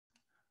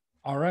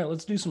All right,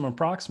 let's do some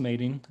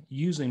approximating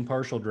using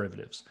partial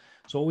derivatives.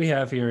 So what we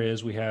have here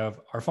is we have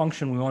our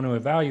function we want to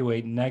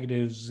evaluate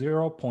negative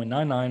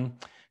 0.99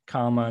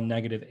 comma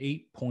negative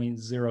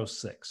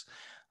 8.06.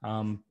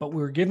 But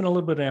we were given a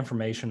little bit of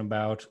information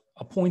about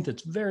a point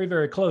that's very,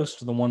 very close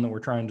to the one that we're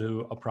trying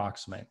to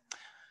approximate.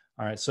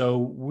 All right, so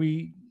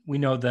we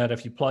know that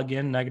if you plug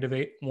in negative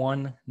 8,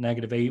 1,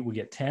 negative 8, we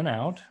get 10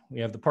 out. We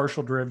have the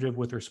partial derivative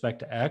with respect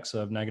to x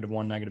of negative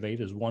 1, negative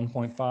 8 is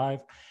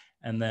 1.5.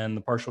 And then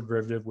the partial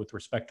derivative with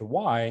respect to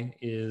y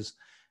is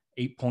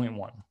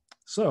 8.1.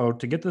 So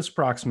to get this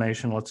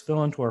approximation, let's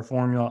fill into our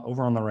formula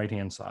over on the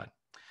right-hand side.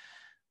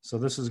 So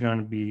this is going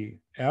to be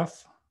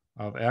f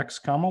of x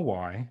comma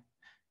y.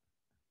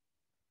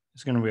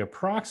 It's going to be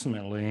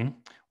approximately,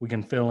 we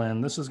can fill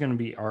in, this is going to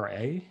be our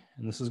a,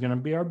 and this is going to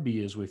be our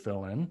b as we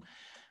fill in.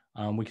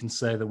 We can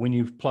say that when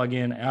you plug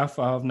in f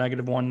of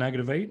negative 1,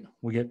 negative 8,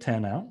 we get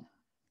 10 out,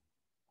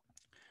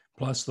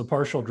 plus the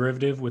partial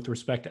derivative with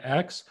respect to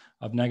x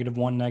of negative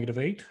 1, negative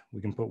 8.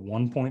 We can put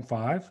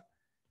 1.5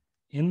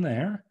 in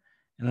there.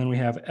 And then we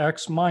have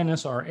x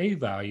minus our a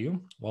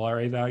value. Well, our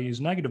a value is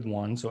negative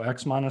 1, so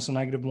x minus a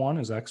negative 1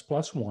 is x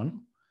plus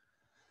 1,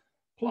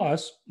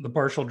 plus the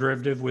partial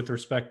derivative with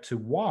respect to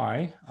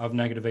y of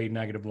negative 8,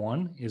 negative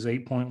 1 is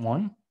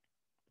 8.1.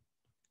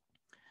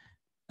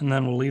 And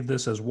then we'll leave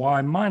this as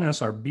y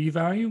minus our b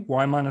value.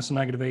 Y minus a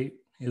negative 8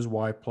 is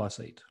y plus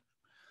 8.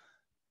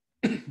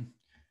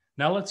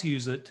 Now let's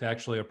use it to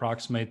actually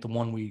approximate the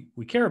one we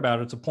care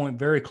about. It's a point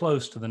very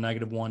close to the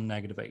negative 1,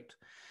 negative 8.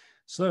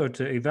 So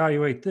to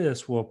evaluate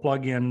this, we'll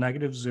plug in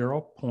negative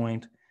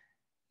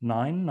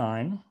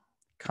 0.99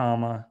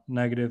 comma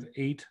negative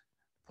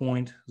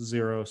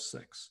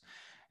 8.06.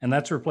 And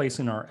that's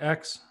replacing our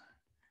x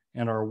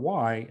and our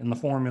y in the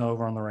formula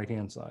over on the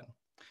right-hand side.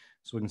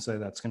 So we can say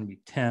that's going to be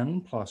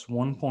 10 plus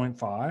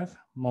 1.5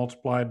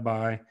 multiplied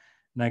by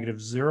negative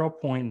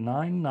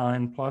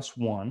 0.99 plus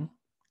 1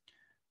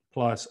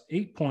 plus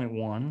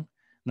 8.1,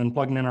 then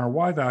plugging in our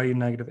y value,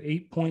 negative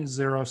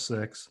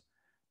 8.06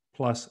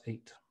 plus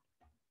 8.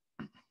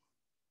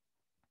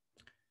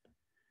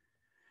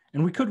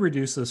 And we could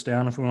reduce this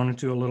down if we wanted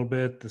to a little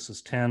bit. This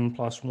is 10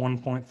 plus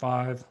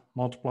 1.5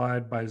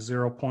 multiplied by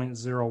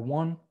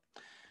 0.01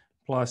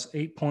 plus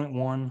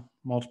 8.1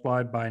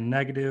 multiplied by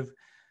negative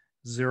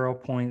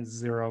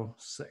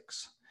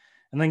 0.06.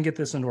 And then get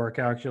this into our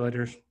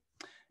calculators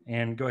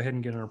and go ahead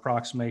and get an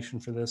approximation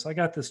for this. I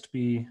got this to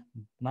be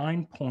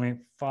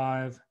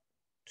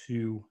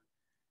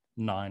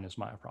 9.529 is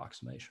my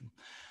approximation.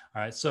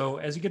 All right, so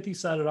as you get these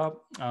set it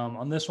up,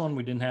 on this one,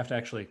 we didn't have to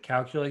actually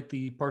calculate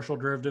the partial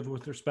derivative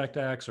with respect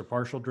to x or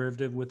partial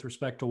derivative with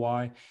respect to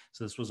y.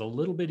 So this was a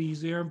little bit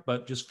easier,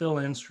 but just fill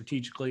in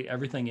strategically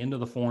everything into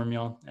the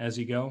formula as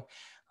you go.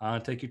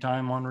 Take your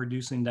time on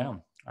reducing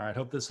down. All right,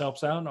 hope this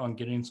helps out on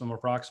getting some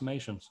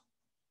approximations.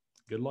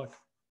 Good luck.